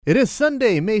It is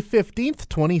Sunday, May 15th,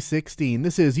 2016.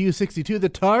 This is U62 The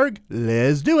Targ.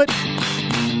 Let's do it.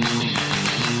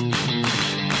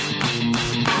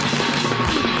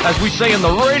 As we say in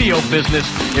the radio business,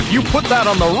 if you put that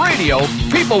on the radio,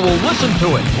 people will listen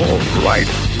to it. All right,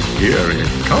 here it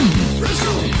comes.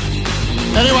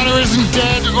 Anyone who isn't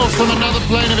dead or from another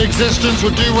plane of existence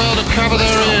would do well to cover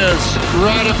their ears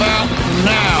right about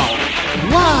now.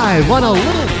 Live on a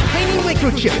little tiny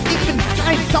microchip deep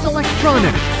inside some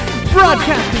electronics,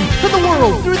 broadcasting to the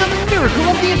world through the miracle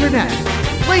of the internet.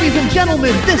 Ladies and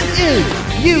gentlemen, this is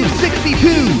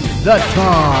U62 The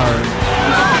Targ.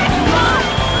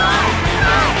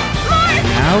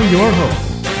 Now your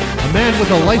host, a man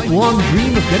with a lifelong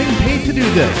dream of getting paid to do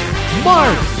this,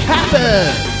 Mark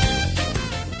Pappas.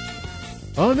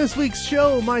 On this week's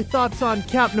show, my thoughts on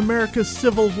Captain America's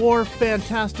Civil War,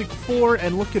 Fantastic Four,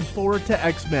 and looking forward to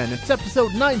X-Men. It's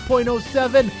episode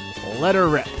 9.07, Let Her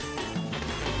Rip.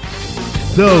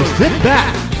 So sit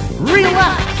back,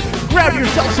 relax, grab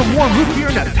yourself some warm root beer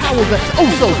and a towel that's oh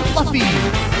so fluffy.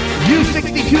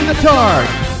 U62 The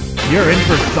Targ, you're in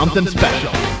for something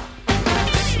special.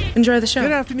 Enjoy the show.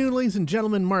 Good afternoon, ladies and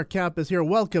gentlemen. Mark Kappas here.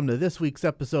 Welcome to this week's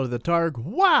episode of The Targ.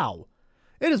 Wow!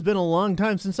 It has been a long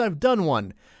time since I've done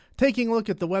one. Taking a look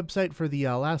at the website for the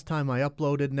last time I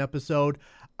uploaded an episode,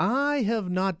 I have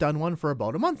not done one for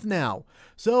about a month now.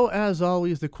 So, as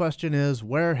always, the question is,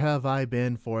 where have I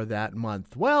been for that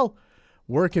month? Well,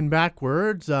 working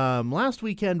backwards, last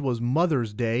weekend was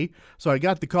Mother's Day, so I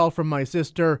got the call from my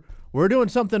sister, we're doing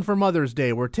something for Mother's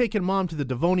Day. We're taking Mom to the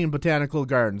Devonian Botanical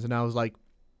Gardens. And I was like,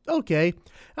 okay.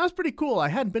 That was pretty cool. I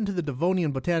hadn't been to the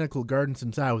Devonian Botanical Gardens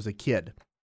since I was a kid.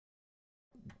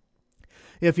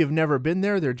 If you've never been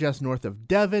there, they're just north of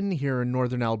Devon, here in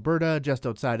northern Alberta, just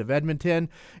outside of Edmonton.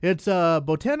 It's a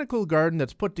botanical garden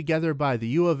that's put together by the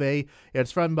U of A.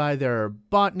 It's run by their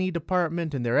botany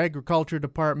department and their agriculture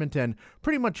department and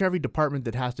pretty much every department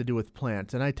that has to do with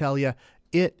plants. And I tell you,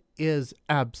 it is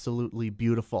absolutely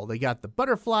beautiful. They got the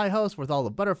butterfly house with all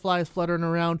the butterflies fluttering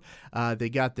around. They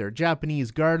got their Japanese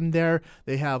garden there.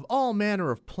 They have all manner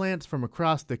of plants from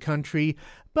across the country.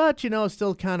 But, it's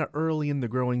still kind of early in the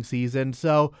growing season,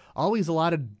 so always a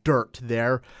lot of dirt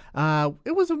there.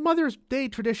 It was a Mother's Day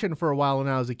tradition for a while when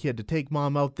I was a kid to take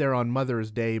Mom out there on Mother's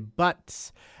Day,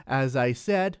 but as I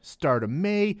said, start of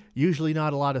May, usually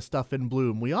not a lot of stuff in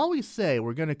bloom. We always say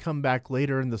we're going to come back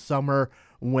later in the summer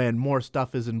when more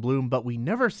stuff is in bloom, but we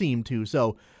never seem to,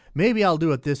 so maybe I'll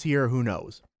do it this year, who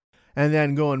knows. And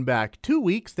then going back 2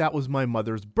 weeks, that was my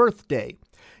mother's birthday.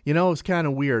 It's kind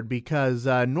of weird because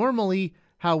normally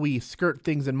how we skirt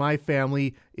things in my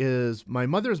family is my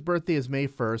mother's birthday is May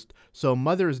 1st, so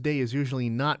Mother's Day is usually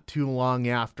not too long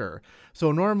after.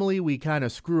 So normally we kind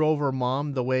of screw over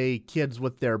Mom the way kids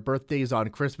with their birthdays on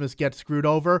Christmas get screwed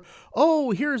over.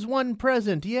 Oh, here's one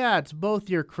present. Yeah, it's both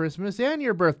your Christmas and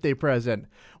your birthday present.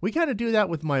 We kind of do that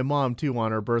with my mom too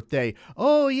on her birthday.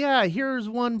 Oh yeah, here's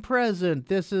one present.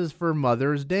 This is for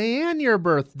Mother's Day and your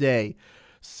birthday.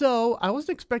 So I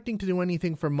wasn't expecting to do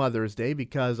anything for Mother's Day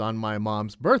because on my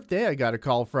mom's birthday, I got a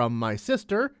call from my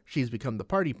sister. She's become the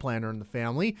party planner in the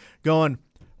family, going,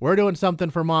 we're doing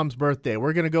something for Mom's birthday.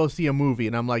 We're going to go see a movie.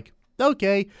 And I'm like,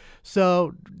 okay.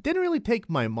 So didn't really take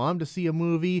my mom to see a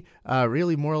movie,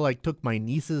 really more like took my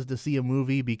nieces to see a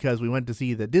movie because we went to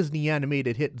see the Disney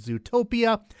animated hit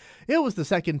Zootopia. It was the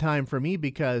second time for me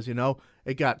because,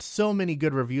 it got so many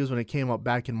good reviews when it came out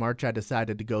back in March, I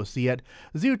decided to go see it.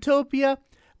 Zootopia,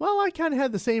 well, I kind of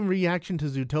had the same reaction to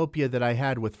Zootopia that I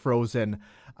had with Frozen.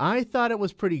 I thought it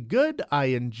was pretty good, I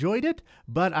enjoyed it,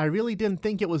 but I really didn't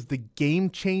think it was the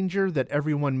game changer that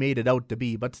everyone made it out to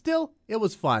be. But still, it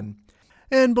was fun.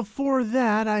 And before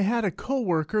that, I had a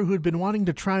coworker who'd been wanting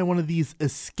to try one of these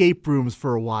escape rooms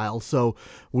for a while, so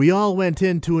we all went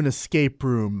into an escape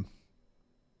room.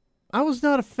 I was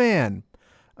not a fan.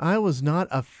 I was not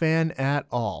a fan at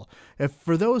all.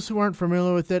 For those who aren't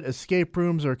familiar with it, escape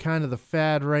rooms are kind of the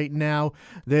fad right now.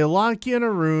 They lock you in a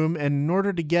room, and in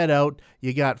order to get out,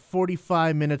 you got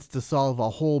 45 minutes to solve a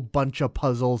whole bunch of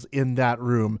puzzles in that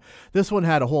room. This one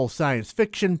had a whole science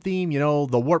fiction theme.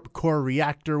 The warp core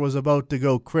reactor was about to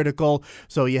go critical,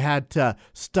 so you had to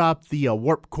stop the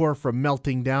warp core from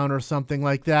melting down or something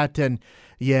like that, and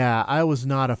yeah, I was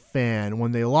not a fan.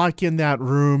 When they lock you in that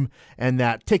room and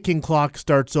that ticking clock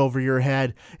starts over your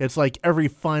head, it's like every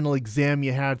final exam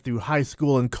you had through high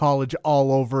school and college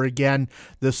all over again.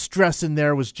 The stress in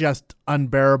there was just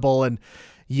unbearable. And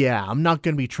yeah, I'm not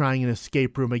going to be trying an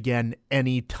escape room again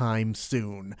anytime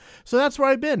soon. So that's where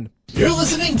I've been. You're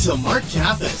listening to Mark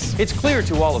Kappas It's clear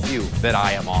to all of you that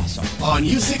I am awesome. on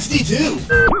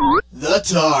U62, The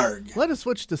Targ. Let us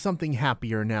switch to something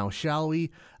happier now, shall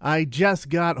we? I just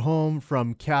got home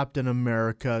from Captain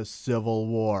America Civil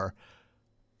War.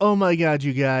 Oh my God,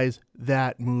 you guys,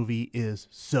 that movie is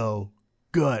so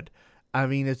good. I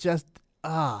mean, it's just,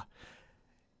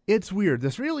 it's weird.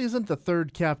 This really isn't the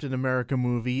third Captain America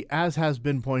movie. As has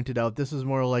been pointed out, this is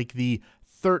more like the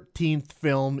 13th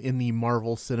film in the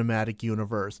Marvel Cinematic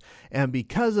Universe. And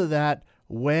because of that,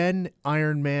 when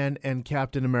Iron Man and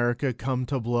Captain America come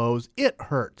to blows, it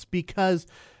hurts because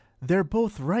they're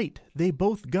both right. They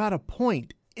both got a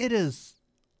point. It is,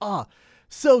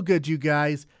 so good, you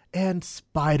guys. And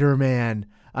Spider-Man.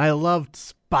 I loved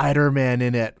Spider-Man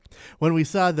in it. When we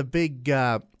saw the big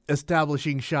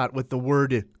establishing shot with the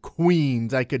word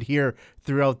Queens, I could hear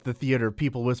throughout the theater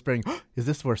people whispering, is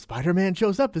this where Spider-Man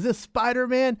shows up? Is this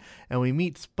Spider-Man? And we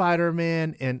meet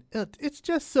Spider-Man, and it's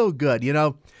just so good. You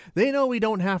know, they know we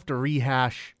don't have to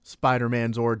rehash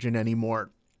Spider-Man's origin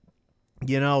anymore.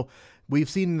 You know, we've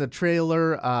seen in the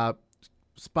trailer,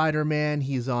 Spider-Man,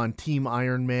 he's on Team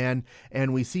Iron Man,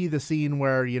 and we see the scene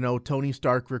where, you know, Tony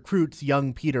Stark recruits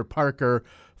young Peter Parker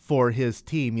for his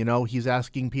team. You know, he's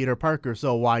asking Peter Parker,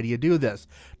 so why do you do this?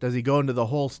 Does he go into the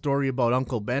whole story about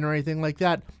Uncle Ben or anything like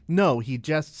that? No, he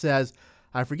just says,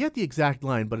 I forget the exact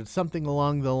line, but it's something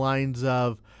along the lines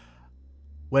of,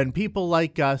 when people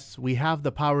like us, we have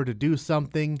the power to do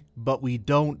something, but we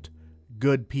don't,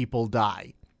 good people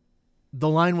die. The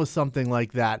line was something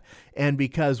like that, and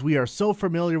because we are so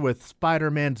familiar with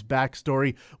Spider-Man's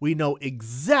backstory, we know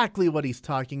exactly what he's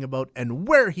talking about and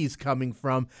where he's coming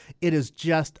from. It is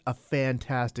just a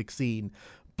fantastic scene.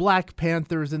 Black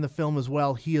Panther's in the film as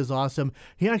well. He is awesome.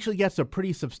 He actually gets a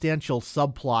pretty substantial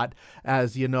subplot,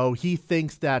 as, you know, he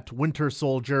thinks that Winter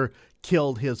Soldier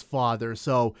killed his father,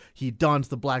 so he dons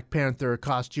the Black Panther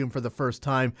costume for the first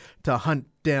time to hunt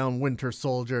down Winter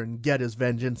Soldier and get his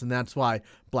vengeance, and that's why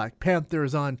Black Panther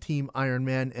is on Team Iron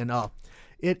Man, and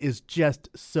it is just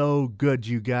so good,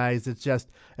 you guys. It's just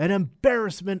an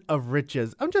embarrassment of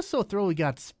riches. I'm just so thrilled we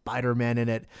got Spider-Man in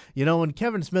it. You know, when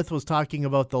Kevin Smith was talking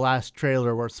about the last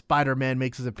trailer where Spider-Man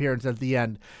makes his appearance at the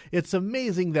end, it's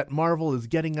amazing that Marvel is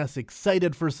getting us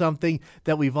excited for something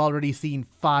that we've already seen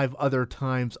 5 other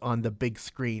times on the big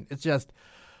screen. It's just,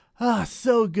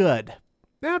 so good.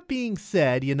 That being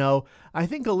said, you know, I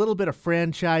think a little bit of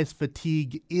franchise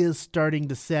fatigue is starting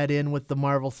to set in with the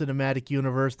Marvel Cinematic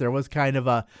Universe. There was kind of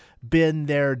a been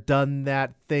there, done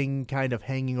that thing kind of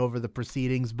hanging over the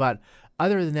proceedings, but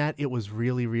other than that, it was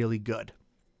really, really good.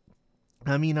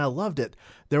 I mean, I loved it.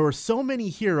 There were so many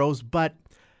heroes, but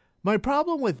my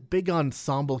problem with big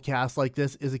ensemble casts like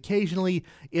this is occasionally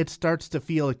it starts to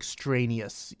feel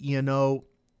extraneous, you know.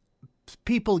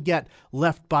 People get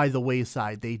left by the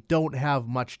wayside. They don't have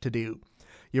much to do.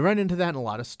 You run into that in a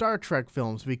lot of Star Trek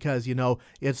films because, you know,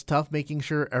 it's tough making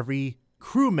sure every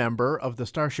crew member of the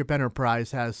Starship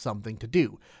Enterprise has something to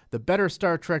do. The better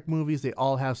Star Trek movies, they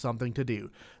all have something to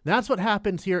do. That's what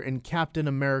happens here in Captain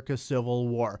America Civil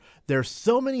War. There's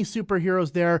so many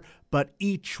superheroes there, but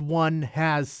each one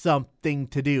has something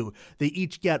to do. They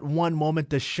each get one moment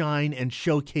to shine and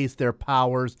showcase their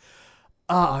powers.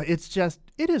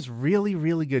 It is really,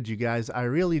 really good, you guys. I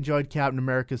really enjoyed Captain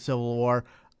America Civil War.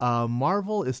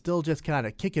 Marvel is still just kind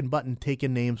of kicking butt and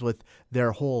taking names with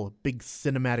their whole big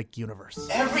cinematic universe.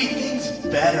 Everything's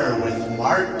better with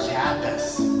Mark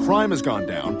Kappas. Crime has gone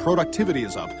down, productivity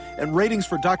is up, and ratings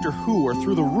for Doctor Who are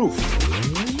through the roof.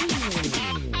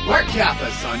 Mark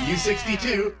Kappas on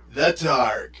U62, The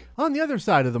Targ. On the other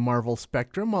side of the Marvel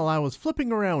spectrum, while I was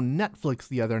flipping around Netflix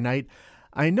the other night,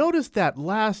 I noticed that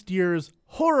last year's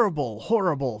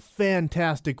horrible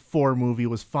Fantastic Four movie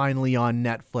was finally on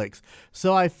Netflix.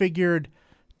 So I figured,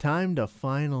 time to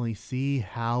finally see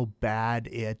how bad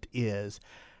it is.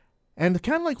 And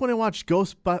kind of like when I watched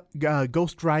Ghost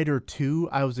Rider 2,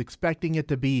 I was expecting it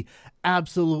to be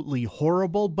absolutely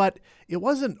horrible, but it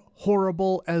wasn't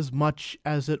horrible as much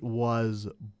as it was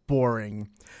boring.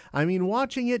 I mean,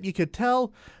 watching it, you could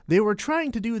tell they were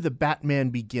trying to do the Batman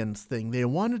Begins thing. They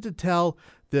wanted to tell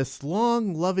this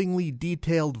long, lovingly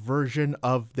detailed version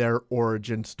of their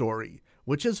origin story,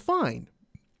 which is fine.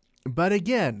 But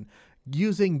again,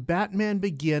 using Batman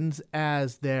Begins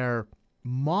as their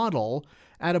model,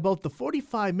 at about the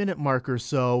 45-minute mark or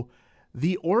so,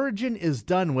 the origin is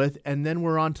done with, and then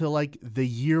we're on to like the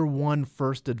year one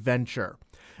first adventure.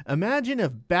 Imagine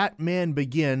if Batman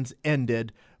Begins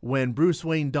ended when Bruce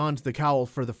Wayne dons the cowl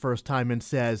for the first time and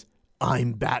says,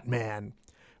 "I'm Batman."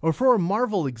 Or for a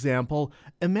Marvel example,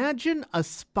 imagine a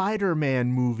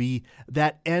Spider-Man movie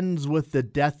that ends with the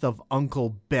death of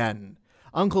Uncle Ben.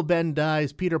 Uncle Ben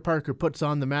dies, Peter Parker puts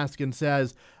on the mask and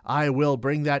says, "I will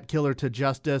bring that killer to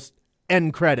justice."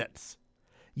 End credits.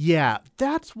 Yeah,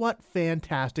 that's what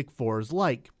Fantastic Four is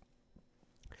like.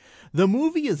 The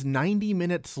movie is 90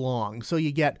 minutes long, so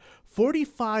you get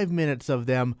 45 minutes of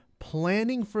them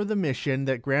planning for the mission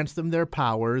that grants them their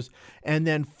powers, and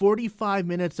then 45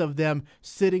 minutes of them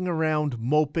sitting around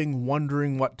moping,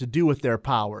 wondering what to do with their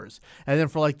powers. And then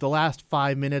for like the last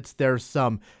 5 minutes, there's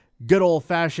some good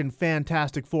old-fashioned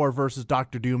Fantastic Four versus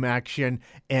Doctor Doom action,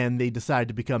 and they decide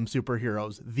to become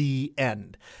superheroes. The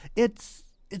end. It's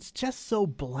just so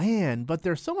bland, but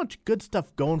there's so much good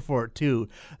stuff going for it, too.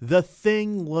 The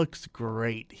Thing looks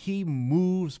great. He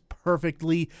moves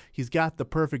perfectly. He's got the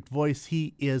perfect voice.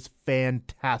 He is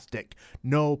fantastic.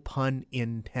 No pun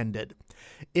intended.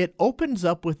 It opens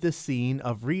up with this scene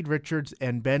of Reed Richards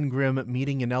and Ben Grimm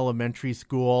meeting in elementary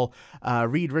school.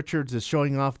 Reed Richards is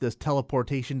showing off this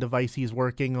teleportation device he's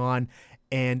working on,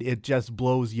 and it just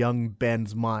blows young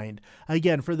Ben's mind.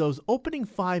 Again, for those opening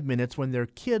 5 minutes when they're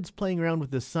kids playing around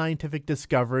with this scientific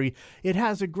discovery, it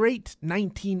has a great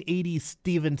 1980s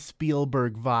Steven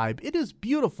Spielberg vibe. It is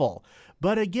beautiful.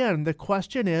 But again, the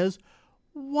question is,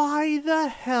 why the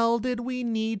hell did we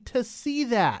need to see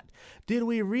that? Did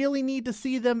we really need to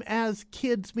see them as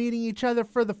kids meeting each other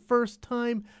for the first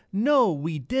time? No,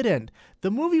 we didn't.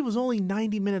 The movie was only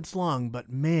 90 minutes long, but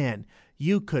man,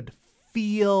 you could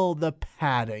feel the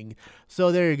padding.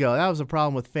 So there you go. That was a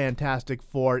problem with Fantastic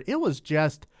Four. It was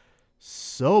just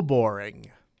so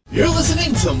boring. You're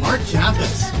listening to Mark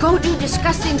Kappas Go do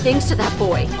disgusting things to that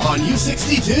boy. on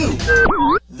U62,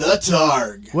 The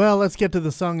Targ. Well, let's get to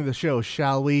the song of the show,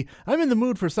 shall we? I'm in the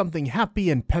mood for something happy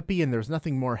and peppy, and there's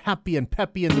nothing more happy and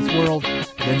peppy in this world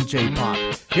than J-pop.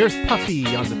 Here's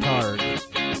Puffy on the Targ.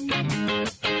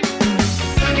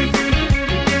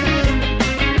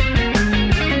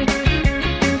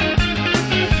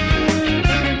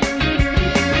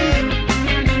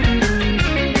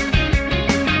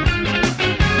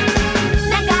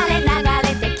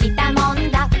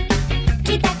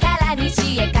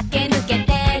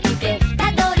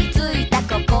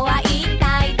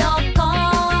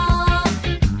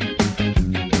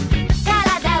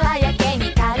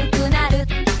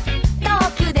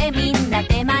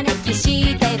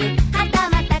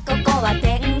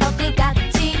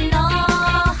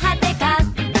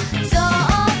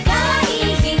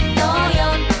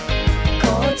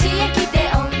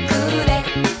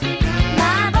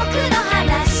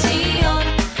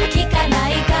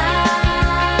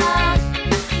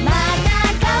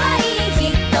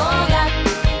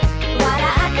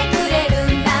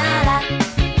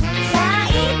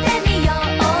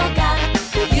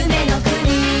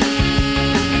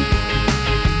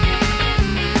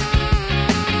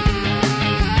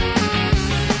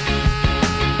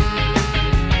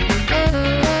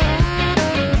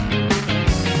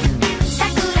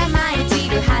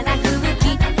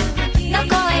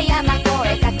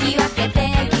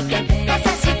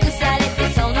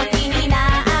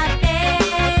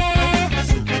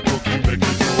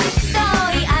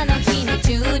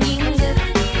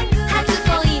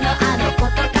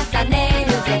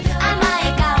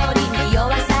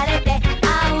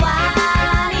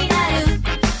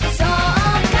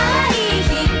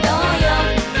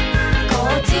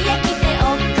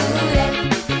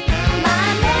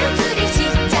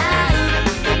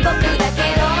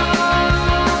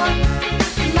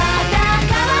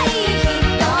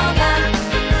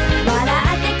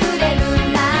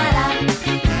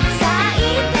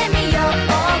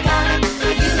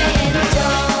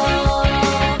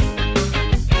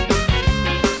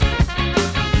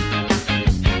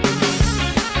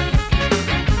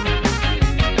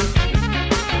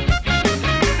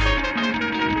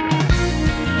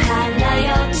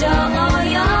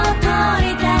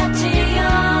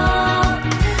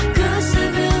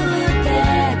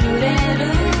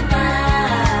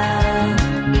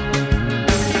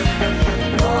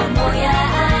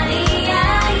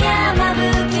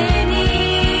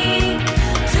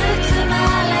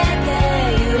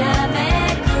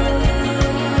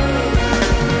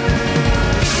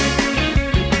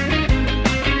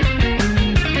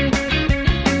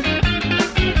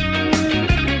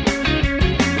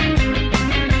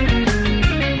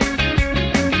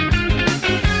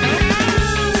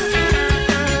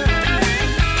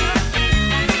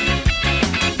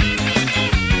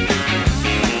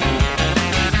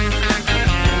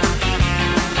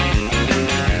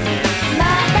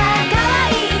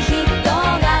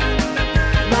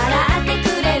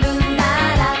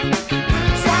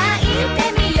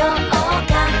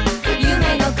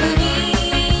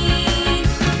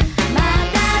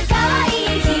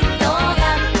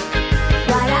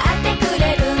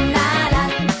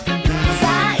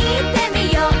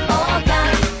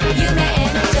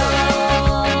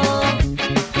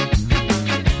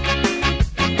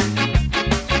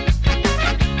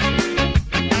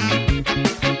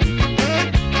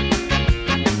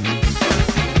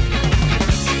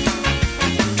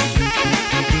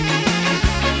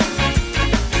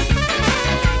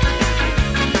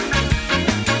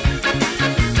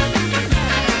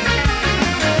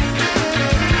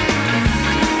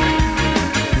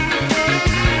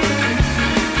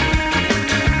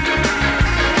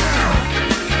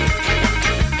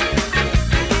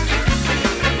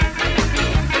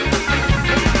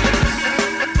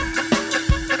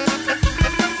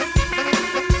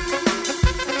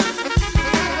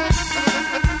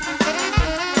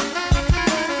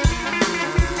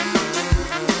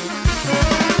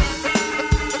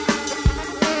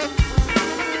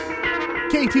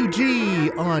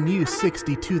 K2G on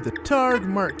U62 The Targ.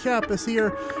 Mark Kappas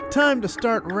here. Time to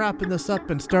start wrapping this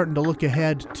up and starting to look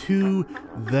ahead to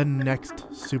the next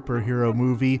superhero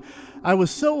movie. I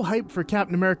was so hyped for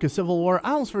Captain America Civil War,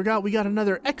 I almost forgot we got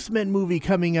another X-Men movie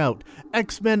coming out.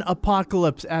 X-Men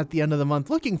Apocalypse at the end of the month.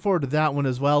 Looking forward to that one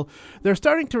as well. They're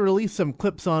starting to release some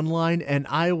clips online, and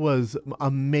I was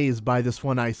amazed by this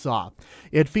one I saw.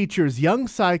 It features young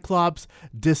Cyclops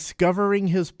discovering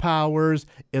his powers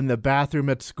in the bathroom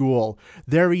at school.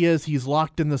 There he is. He's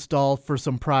locked in the stall for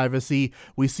some privacy.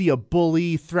 We see a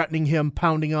bully threatening him,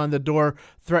 pounding on the door,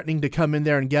 threatening to come in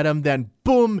there and get him. Then,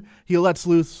 boom, he lets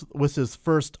loose with his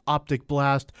first optic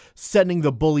blast, sending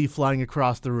the bully flying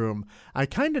across the room. I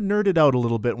kind of nerded out a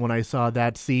little bit when I saw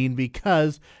that scene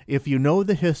because if you know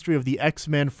the history of the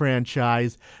X-Men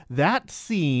franchise, that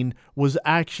scene was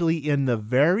actually in the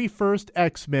very first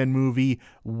X-Men movie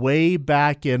way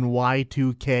back in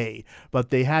Y2K, but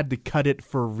they had to cut it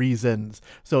for reasons.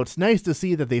 So it's nice to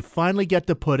see that they finally get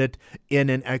to put it in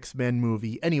an X-Men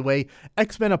movie. Anyway,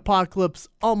 X-Men Apocalypse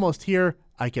almost here.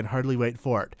 I can hardly wait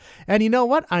for it. And you know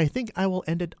what? I think I will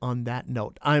end it on that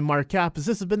note. I'm Mark Kappas.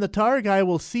 This has been The Targ. I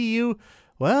will see you,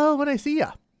 well, when I see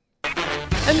ya.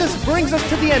 And this brings us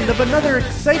to the end of another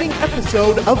exciting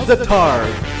episode of The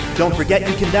Targ. Don't forget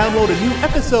you can download a new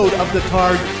episode of The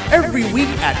Targ every week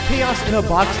at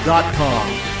chaosinabox.com.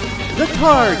 The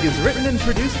Targ is written and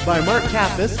produced by Mark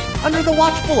Kappas under the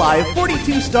watchful eye of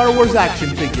 42 Star Wars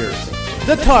action figures.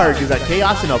 The Targ is a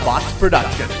Chaos in a Box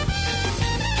production.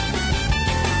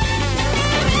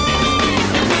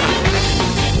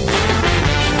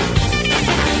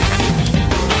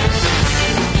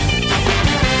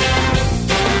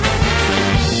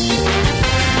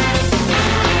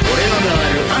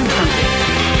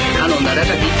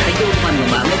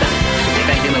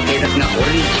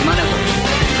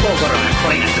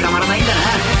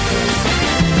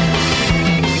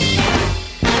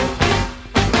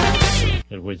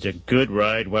 It was a good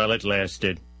ride while it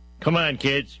lasted. Come on,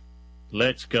 kids.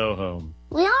 Let's go home.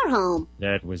 We are home.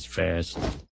 That was fast.